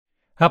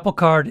Apple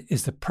Card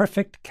is the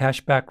perfect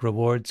cashback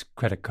rewards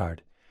credit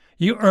card.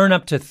 You earn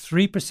up to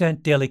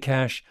 3% daily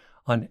cash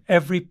on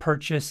every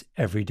purchase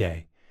every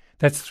day.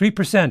 That's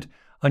 3%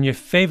 on your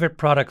favorite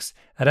products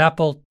at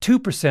Apple,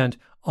 2%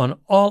 on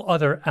all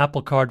other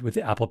Apple Card with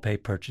Apple Pay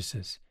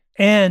purchases,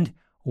 and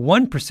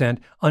 1%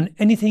 on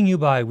anything you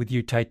buy with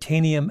your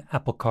titanium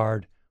Apple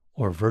Card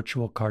or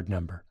virtual card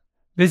number.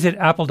 Visit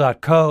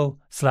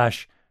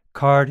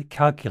apple.co/card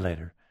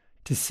calculator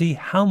to see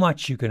how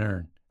much you can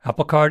earn.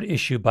 Apple Card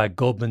issued by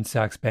Goldman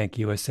Sachs Bank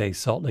USA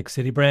Salt Lake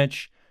City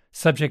branch,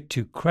 subject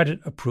to credit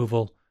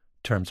approval.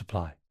 Terms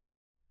apply.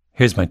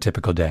 Here's my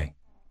typical day.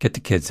 Get the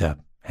kids up,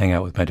 hang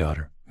out with my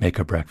daughter, make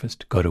her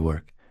breakfast, go to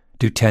work,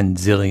 do 10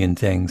 zillion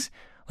things,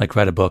 like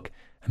write a book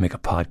and make a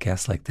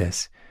podcast like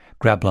this,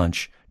 grab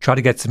lunch, try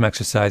to get some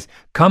exercise,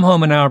 come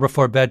home an hour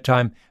before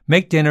bedtime,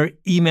 make dinner,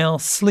 email,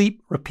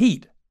 sleep,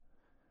 repeat.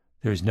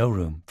 There is no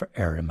room for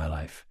error in my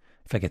life.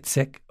 If I get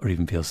sick or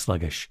even feel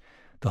sluggish,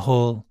 the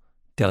whole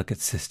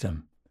delicate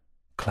system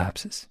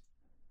collapses.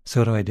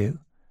 So what do?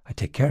 I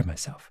take care of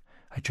myself.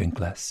 I drink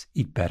less,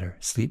 eat better,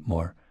 sleep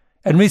more.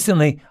 And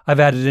recently, I've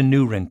added a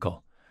new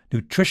wrinkle: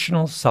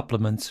 nutritional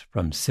supplements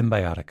from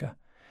Symbiotica.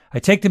 I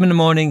take them in the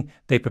morning,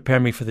 they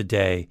prepare me for the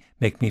day,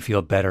 make me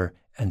feel better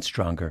and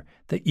stronger.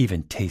 They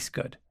even taste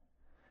good.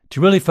 To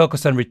really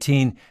focus on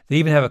routine, they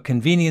even have a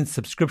convenient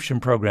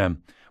subscription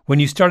program. When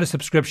you start a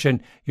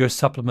subscription, your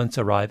supplements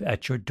arrive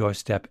at your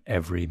doorstep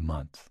every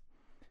month.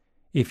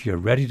 If you're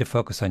ready to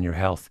focus on your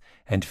health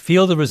and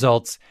feel the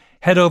results,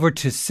 head over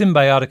to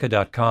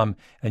Symbiotica.com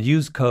and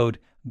use code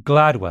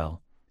GLADWELL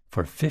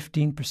for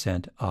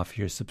 15% off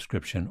your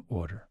subscription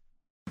order.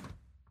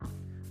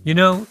 You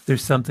know,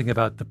 there's something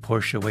about the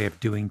Porsche way of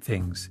doing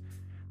things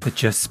that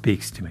just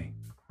speaks to me.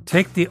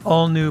 Take the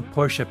all-new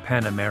Porsche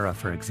Panamera,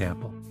 for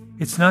example.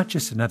 It's not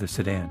just another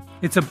sedan.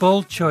 It's a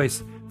bold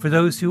choice for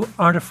those who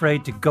aren't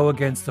afraid to go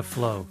against the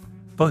flow,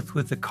 both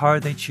with the car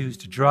they choose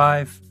to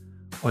drive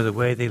or the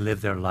way they live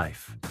their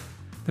life.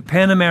 The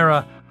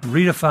Panamera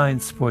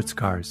redefines sports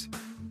cars,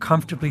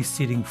 comfortably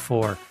seating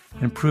four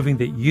and proving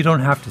that you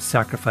don't have to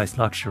sacrifice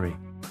luxury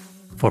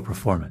for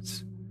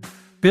performance.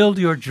 Build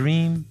your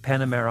dream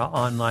Panamera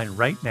online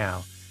right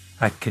now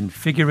at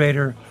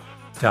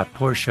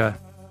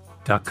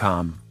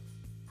configurator.porsche.com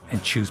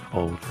and choose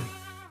boldly.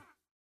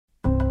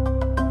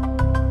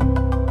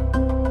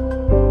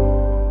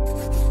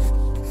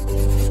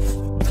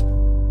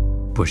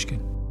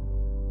 Pushkin.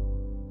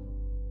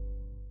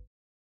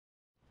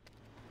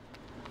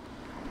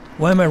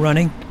 Why am I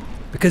running?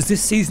 Because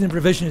this season of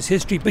Revisionist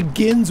history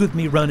begins with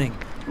me running.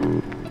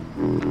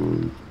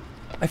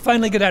 I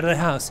finally get out of the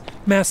house,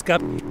 mask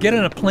up, get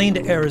on a plane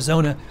to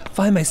Arizona,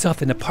 find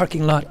myself in the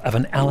parking lot of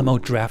an Alamo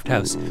draft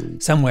house,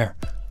 somewhere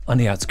on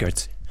the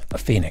outskirts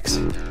of Phoenix.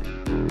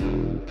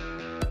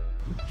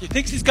 He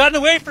thinks he's gotten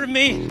away from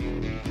me.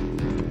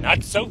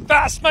 Not so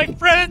fast, my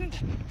friend.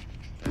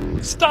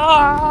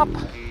 Stop.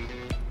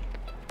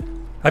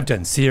 I've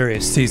done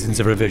serious seasons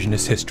of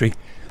Revisionist history,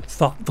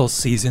 thoughtful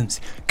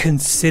seasons,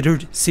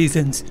 considered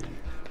seasons,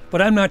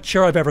 but I'm not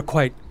sure I've ever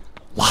quite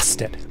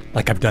lost it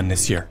like I've done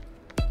this year.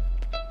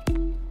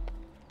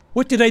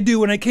 What did I do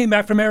when I came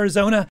back from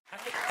Arizona?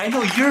 I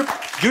know you're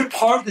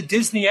part of the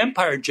Disney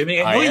empire,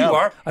 Jimmy. I know you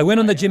are. I went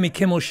on the Jimmy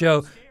Kimmel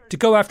show to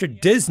go after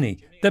Disney,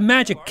 the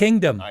Magic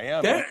Kingdom. I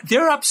am.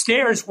 They're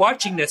upstairs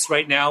watching this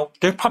right now.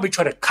 They're probably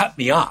trying to cut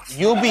me off.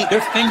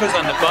 Their fingers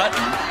on the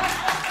button.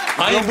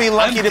 You'll be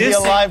lucky to be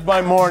alive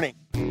by morning.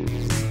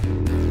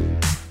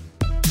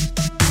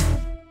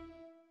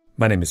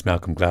 My name is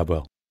Malcolm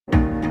Gladwell.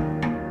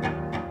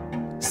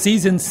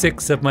 Season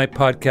 6 of my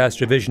podcast,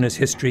 Revisionist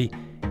History,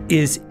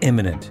 is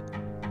imminent.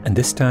 And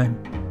this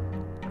time,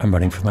 I'm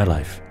running for my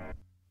life.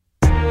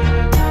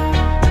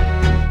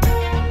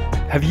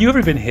 Have you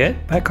ever been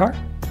hit by a car?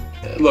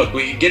 Look,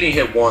 getting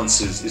hit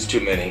once is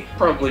too many.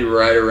 Probably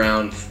right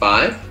around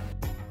 5.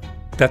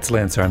 That's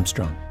Lance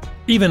Armstrong.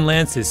 Even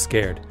Lance is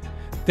scared.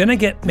 Then I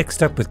get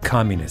mixed up with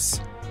communists.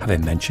 Have I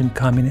mentioned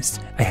communists?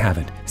 I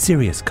haven't.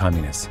 Serious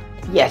communists.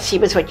 Yes, he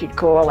was what you'd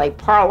call a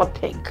parlor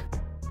pig.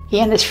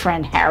 He and his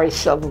friend Harry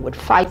Silver would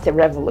fight the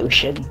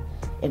revolution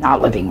in our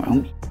living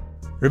room.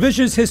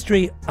 Revisionist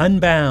History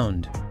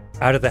Unbound.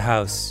 Out of the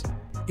house,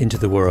 into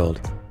the world.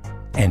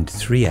 And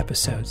 3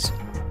 episodes.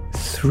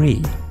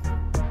 3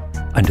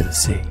 under the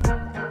sea.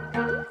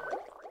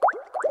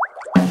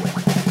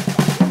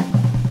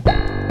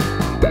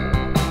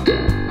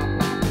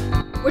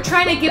 We're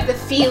trying to give the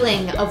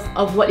feeling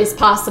of what is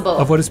possible.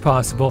 Of what is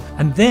possible.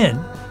 And then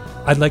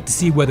I'd like to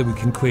see whether we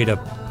can create a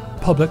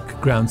public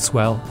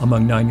groundswell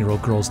among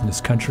 9-year-old girls in this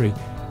country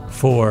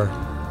for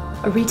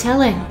a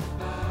retelling.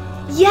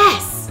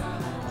 Yes!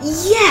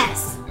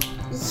 Yes!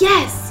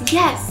 Yes!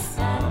 Yes!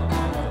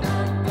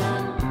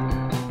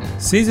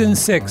 Season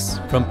 6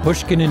 from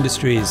Pushkin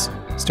Industries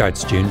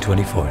starts June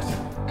 24th.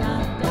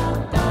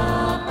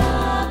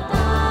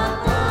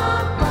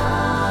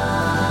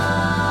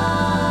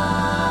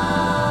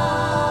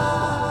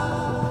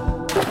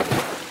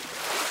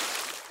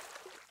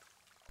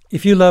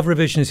 If you love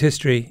Revisionist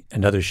History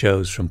and other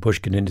shows from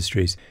Pushkin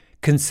Industries,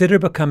 consider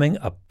becoming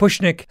a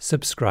Pushnik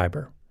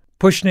subscriber.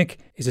 Pushnik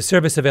is a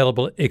service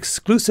available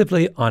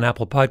exclusively on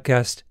Apple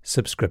Podcast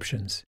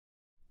subscriptions.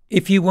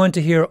 If you want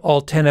to hear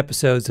all 10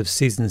 episodes of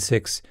Season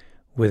 6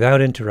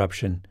 without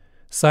interruption,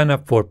 sign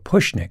up for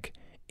Pushnik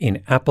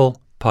in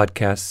Apple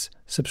Podcasts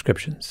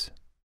subscriptions.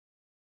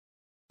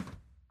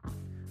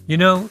 You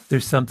know,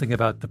 there's something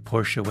about the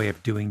Porsche way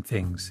of doing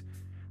things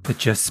that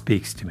just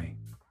speaks to me.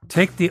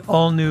 Take the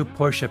all-new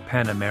Porsche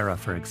Panamera,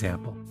 for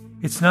example.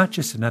 It's not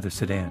just another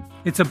sedan.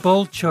 It's a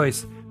bold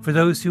choice for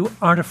those who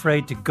aren't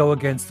afraid to go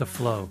against the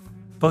flow,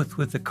 both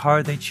with the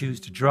car they choose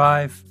to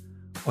drive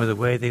or the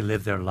way they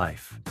live their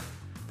life.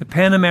 The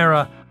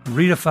Panamera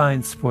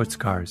redefines sports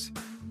cars,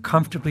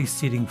 comfortably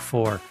seating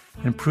four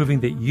and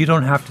proving that you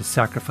don't have to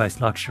sacrifice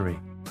luxury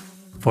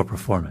for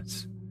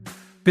performance.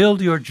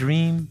 Build your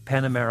dream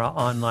Panamera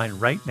online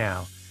right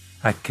now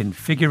at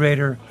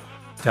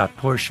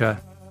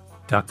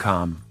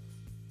configurator.porsche.com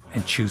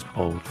and choose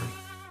boldly.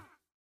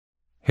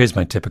 Here's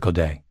my typical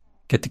day.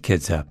 Get the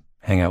kids up,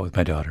 hang out with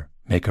my daughter,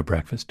 make her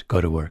breakfast,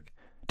 go to work,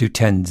 do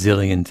 10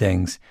 zillion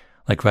things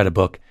like write a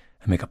book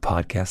and make a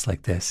podcast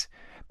like this,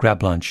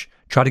 grab lunch,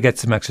 try to get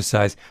some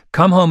exercise,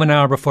 come home an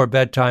hour before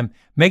bedtime,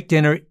 make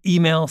dinner,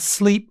 email,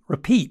 sleep,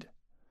 repeat.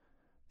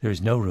 There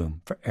is no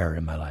room for error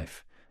in my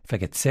life. If I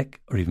get sick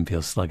or even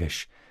feel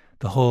sluggish,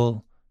 the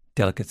whole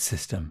delicate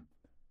system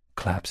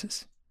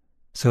collapses.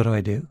 So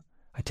what do?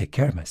 I take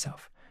care of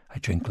myself. I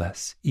drink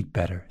less, eat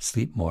better,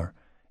 sleep more.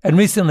 And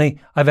recently,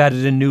 I've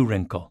added a new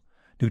wrinkle,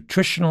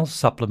 nutritional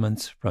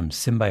supplements from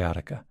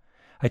Symbiotica.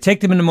 I take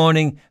them in the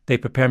morning, they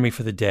prepare me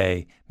for the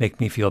day, make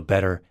me feel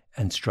better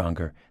and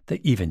stronger. They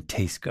even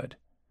taste good.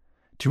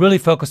 To really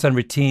focus on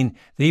routine,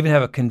 they even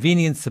have a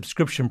convenient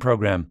subscription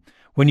program.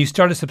 When you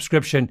start a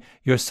subscription,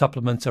 your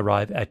supplements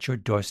arrive at your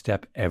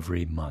doorstep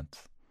every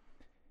month.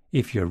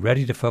 If you're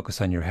ready to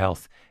focus on your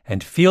health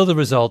and feel the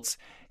results,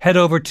 head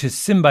over to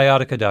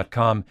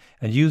Symbiotica.com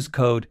and use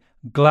code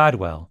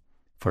GLADWELL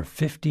for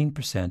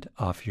 15%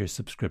 off your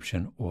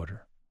subscription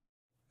order.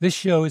 This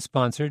show is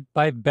sponsored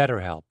by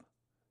BetterHelp.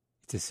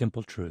 It's a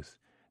simple truth.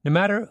 No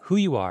matter who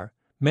you are,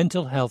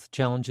 mental health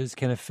challenges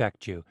can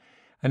affect you,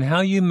 and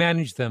how you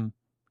manage them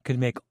can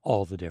make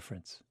all the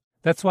difference.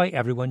 That's why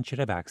everyone should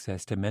have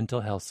access to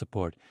mental health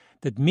support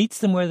that meets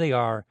them where they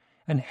are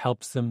and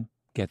helps them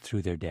get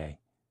through their day.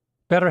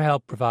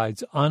 BetterHelp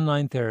provides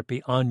online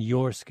therapy on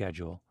your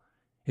schedule.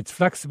 It's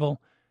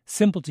flexible,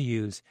 simple to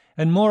use,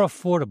 and more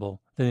affordable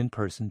than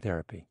in-person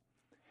therapy.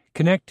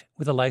 Connect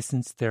with a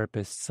licensed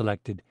therapist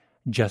selected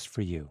just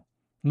for you.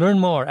 Learn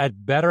more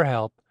at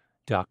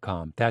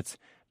BetterHelp.com. That's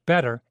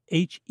better,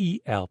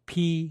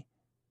 HELP.com.